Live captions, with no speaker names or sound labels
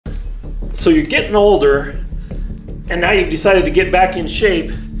So you're getting older, and now you've decided to get back in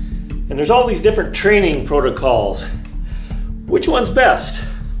shape, and there's all these different training protocols. Which one's best?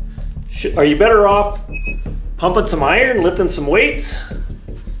 Are you better off pumping some iron, lifting some weights?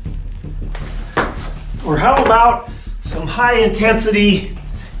 Or how about some high intensity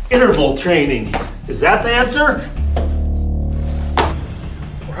interval training? Is that the answer?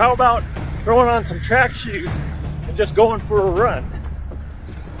 Or how about throwing on some track shoes and just going for a run?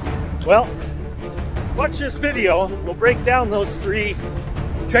 Well, watch this video. We'll break down those 3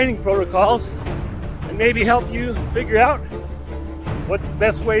 training protocols and maybe help you figure out what's the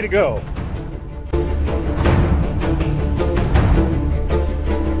best way to go.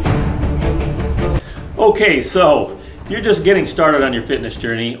 Okay, so you're just getting started on your fitness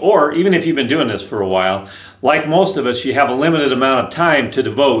journey, or even if you've been doing this for a while, like most of us, you have a limited amount of time to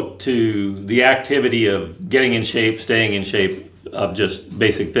devote to the activity of getting in shape, staying in shape, of just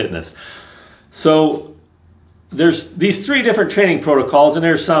basic fitness. So there's these 3 different training protocols, and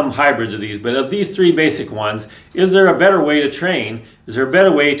there's some hybrids of these, but of these 3 basic ones, is there a better way to train? Is there a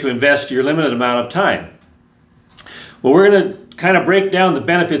better way to invest your limited amount of time? Well, we're going to kind of break down the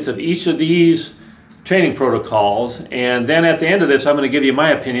benefits of each of these training protocols, and then at the end of this I'm going to give you my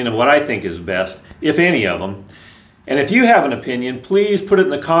opinion of what I think is best, if any of them. And if you have an opinion, please put it in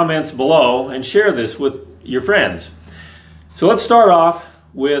the comments below and share this with your friends. So let's start off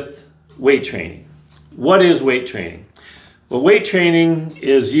with weight training. What is weight training? Well, weight training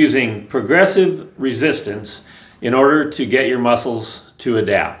is using progressive resistance in order to get your muscles to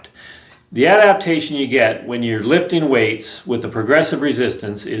adapt. The adaptation you get when you're lifting weights with the progressive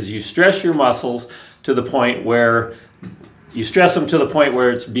resistance is you stress your muscles to the point where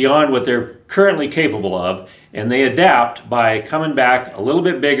it's beyond what they're currently capable of, and they adapt by coming back a little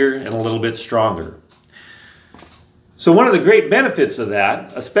bit bigger and a little bit stronger. So one of the great benefits of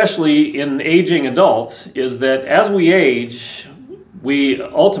that, especially in aging adults, is that as we age, we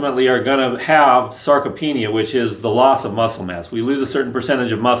ultimately are going to have sarcopenia, which is the loss of muscle mass. We lose a certain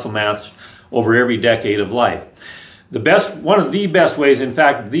percentage of muscle mass over every decade of life. One of the best ways, in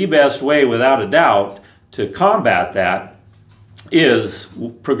fact, the best way without a doubt to combat that is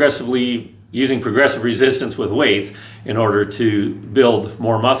using progressive resistance with weights in order to build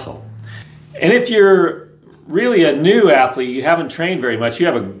more muscle. And if you're really a new athlete, you haven't trained very much, you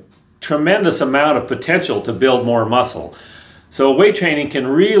have a tremendous amount of potential to build more muscle. So weight training can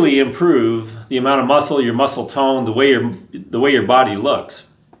really improve the amount of muscle, your muscle tone, the way your body looks.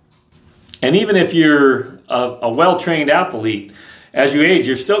 And even if you're a well-trained athlete, as you age,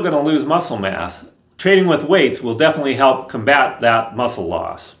 you're still going to lose muscle mass. Training with weights will definitely help combat that muscle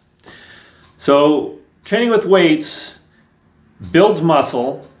loss. So training with weights builds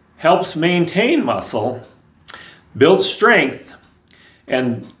muscle, helps maintain muscle, builds strength,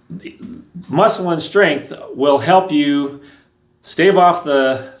 and muscle and strength will help you stave off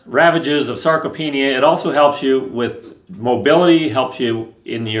the ravages of sarcopenia. It also helps you with mobility, helps you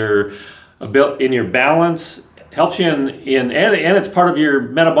in your balance, helps you and it's part of your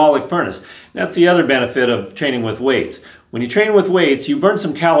metabolic furnace. That's the other benefit of training with weights. When you train with weights, you burn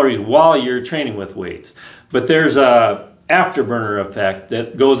some calories while you're training with weights, but there's a afterburner effect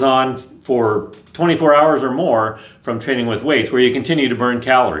that goes on for 24 hours or more from training with weights, where you continue to burn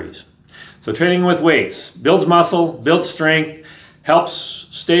calories. So training with weights builds muscle, builds strength, helps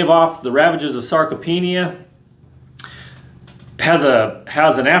stave off the ravages of sarcopenia, has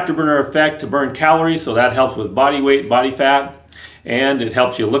an afterburner effect to burn calories, so that helps with body weight, body fat, and it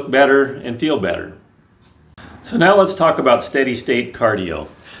helps you look better and feel better. So now let's talk about steady state cardio.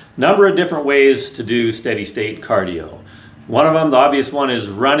 Number of different ways to do steady state cardio. One of them, the obvious one, is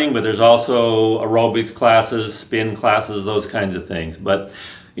running, but there's also aerobics classes, spin classes, those kinds of things. But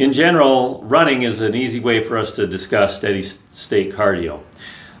in general, running is an easy way for us to discuss steady state cardio.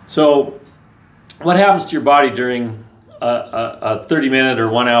 So what happens to your body during a 30-minute or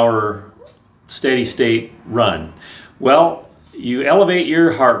 1-hour steady state run? Well, you elevate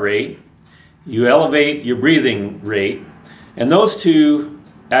your heart rate, you elevate your breathing rate, and those 2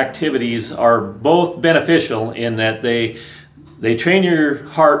 activities are both beneficial in that they train your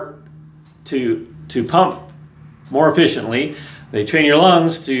heart to pump more efficiently. They train your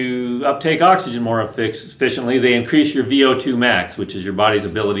lungs to uptake oxygen more efficiently. They increase your VO2 max, which is your body's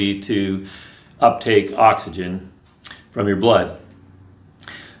ability to uptake oxygen from your blood.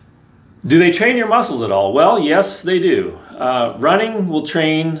 Do they train your muscles at all? Well, yes, they do. Running will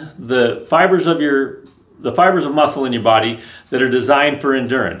train the fibers of muscle in your body that are designed for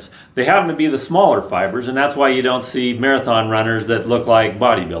endurance. They happen to be the smaller fibers, and that's why you don't see marathon runners that look like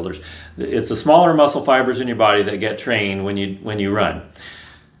bodybuilders. It's the smaller muscle fibers in your body that get trained when you run.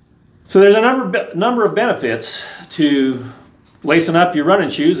 So there's a number of benefits to lacing up your running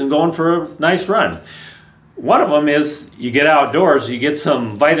shoes and going for a nice run. One of them is you get outdoors, you get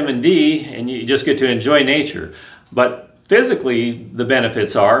some vitamin D, and you just get to enjoy nature. But physically, the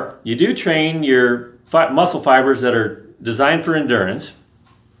benefits are you do train your muscle fibers that are designed for endurance.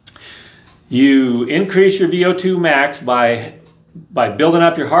 You increase your VO2 max by building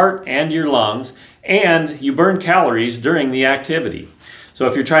up your heart and your lungs, and you burn calories during the activity. So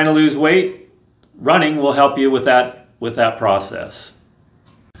if you're trying to lose weight, running will help you with that process.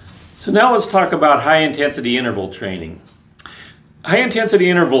 So now let's talk about high intensity interval training. High intensity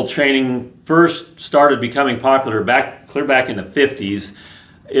interval training first started becoming popular clear back in the 50s.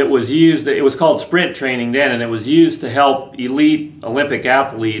 It was called sprint training then, and it was used to help elite Olympic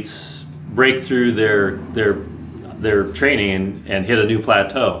athletes break through their training and hit a new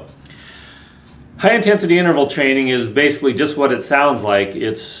plateau. High intensity interval training is basically just what it sounds like.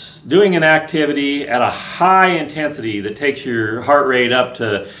 It's doing an activity at a high intensity that takes your heart rate up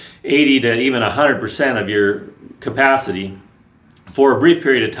to 80 to even 100% of your capacity for a brief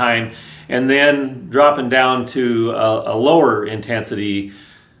period of time, and then dropping down to a lower intensity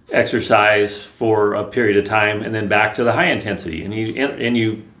exercise for a period of time, and then back to the high intensity. And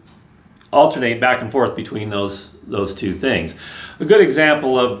you alternate back and forth between those two things. A good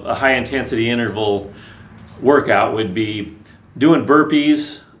example of a high intensity interval workout would be doing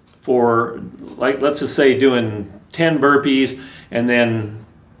burpees for, like, let's just say doing 10 burpees and then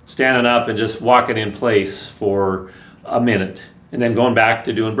standing up and just walking in place for a minute and then going back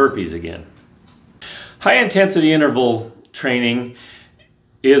to doing burpees again. High intensity interval training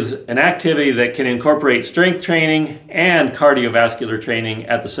is an activity that can incorporate strength training and cardiovascular training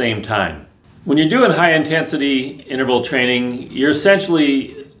at the same time. When you're doing high intensity interval training, you're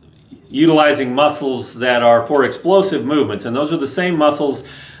essentially utilizing muscles that are for explosive movements, and those are the same muscles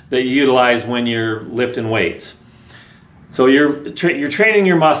that you utilize when you're lifting weights. So you're training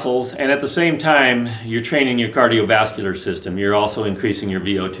your muscles, and at the same time you're training your cardiovascular system. You're also increasing your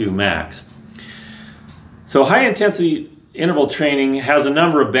VO2 max. So high intensity interval training has a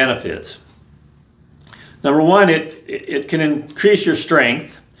number of benefits. Number one, it can increase your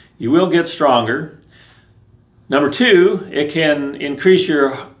strength. You will get stronger. Number two, it can increase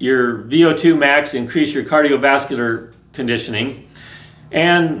your VO2 max, increase your cardiovascular conditioning.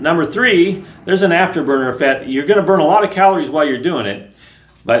 And number three, there's an afterburner effect. You're going to burn a lot of calories while you're doing it,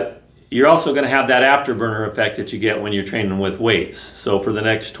 but you're also going to have that afterburner effect that you get when you're training with weights. So for the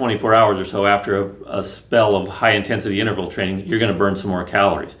next 24 hours or so after a spell of high intensity interval training, you're going to burn some more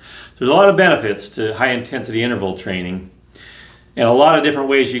calories. There's a lot of benefits to high intensity interval training and a lot of different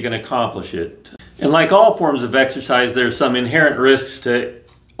ways you can accomplish it. And like all forms of exercise, there's some inherent risks to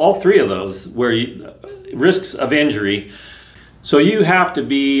all three of those, risks of injury. So you have to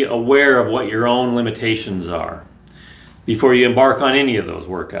be aware of what your own limitations are before you embark on any of those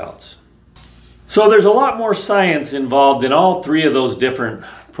workouts. So there's a lot more science involved in all three of those different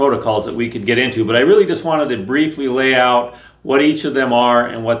protocols that we could get into, but I really just wanted to briefly lay out what each of them are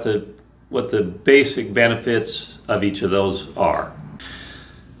and what the basic benefits of each of those are.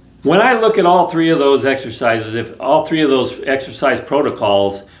 When I look at all three of those exercises, if all three of those exercise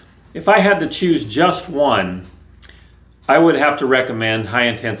protocols, if I had to choose just one, I would have to recommend high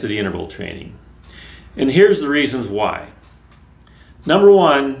intensity interval training. And here's the reasons why. Number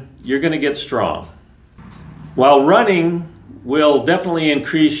one, you're going to get strong. While running will definitely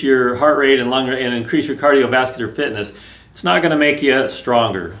increase your heart rate and increase your cardiovascular fitness, it's not going to make you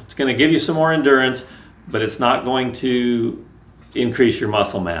stronger. It's going to give you some more endurance, but it's not going to increase your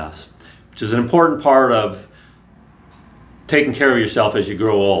muscle mass, which is an important part of taking care of yourself as you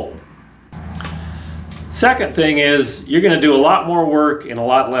grow old. Second thing is you're going to do a lot more work in a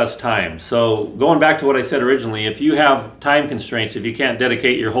lot less time. So going back to what I said originally, if you have time constraints, if you can't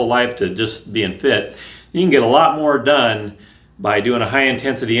dedicate your whole life to just being fit, you can get a lot more done by doing a high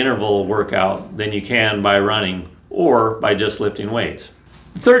intensity interval workout than you can by running or by just lifting weights.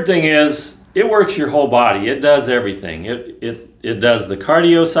 The third thing is it works your whole body. It does everything. It does the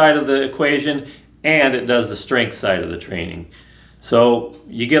cardio side of the equation, and it does the strength side of the training. So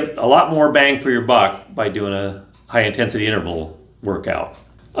you get a lot more bang for your buck by doing a high intensity interval workout.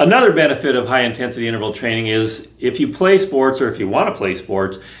 Another benefit of high intensity interval training is if you play sports, or if you want to play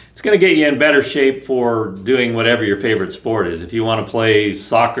sports, it's going to get you in better shape for doing whatever your favorite sport is. If you want to play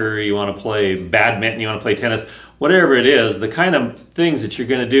soccer, you want to play badminton, you want to play tennis, whatever it is, the kind of things that you're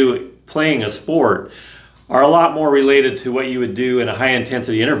going to do playing a sport are a lot more related to what you would do in a high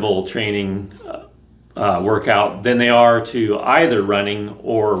intensity interval training workout than they are to either running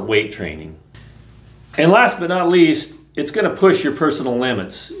or weight training. And last but not least, it's going to push your personal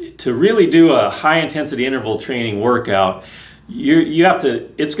limits. to really do a high intensity interval training workout, you have to,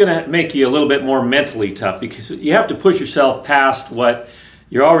 it's going to make you a little bit more mentally tough, because you have to push yourself past what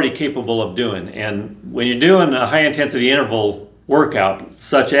you're already capable of doing. And when you're doing a high intensity interval workout,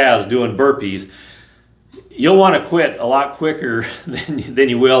 such as doing burpees, you'll want to quit a lot quicker than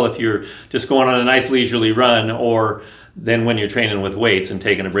you will if you're just going on a nice leisurely run, or than when you're training with weights and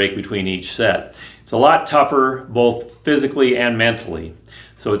taking a break between each set. It's a lot tougher, both physically and mentally.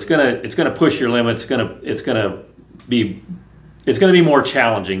 So it's gonna push your limits. It's gonna be more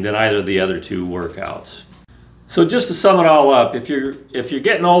challenging than either of the other two workouts. So just to sum it all up, if you're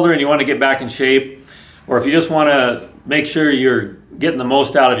getting older and you want to get back in shape, or if you just want to make sure you're getting the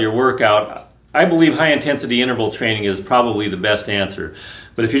most out of your workout, I believe high intensity interval training is probably the best answer.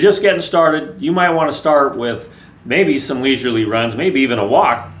 But if you're just getting started, you might want to start with maybe some leisurely runs, maybe even a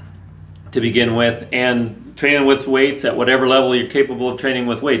walk to begin with, and training with weights at whatever level you're capable of training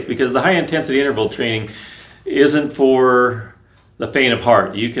with weights, because the high intensity interval training isn't for the faint of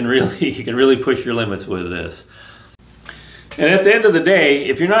heart. You can really push your limits with this. And at the end of the day,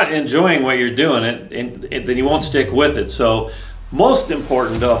 if you're not enjoying what you're doing, then you won't stick with it. So most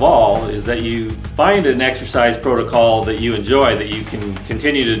important of all is that you find an exercise protocol that you enjoy, that you can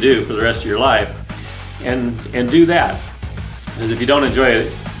continue to do for the rest of your life, and do that. Because if you don't enjoy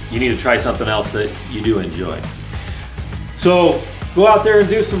it, you need to try something else that you do enjoy. So go out there and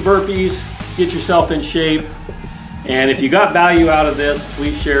do some burpees, get yourself in shape, and if you got value out of this,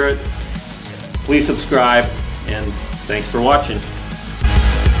 please share it, please subscribe, and thanks for watching.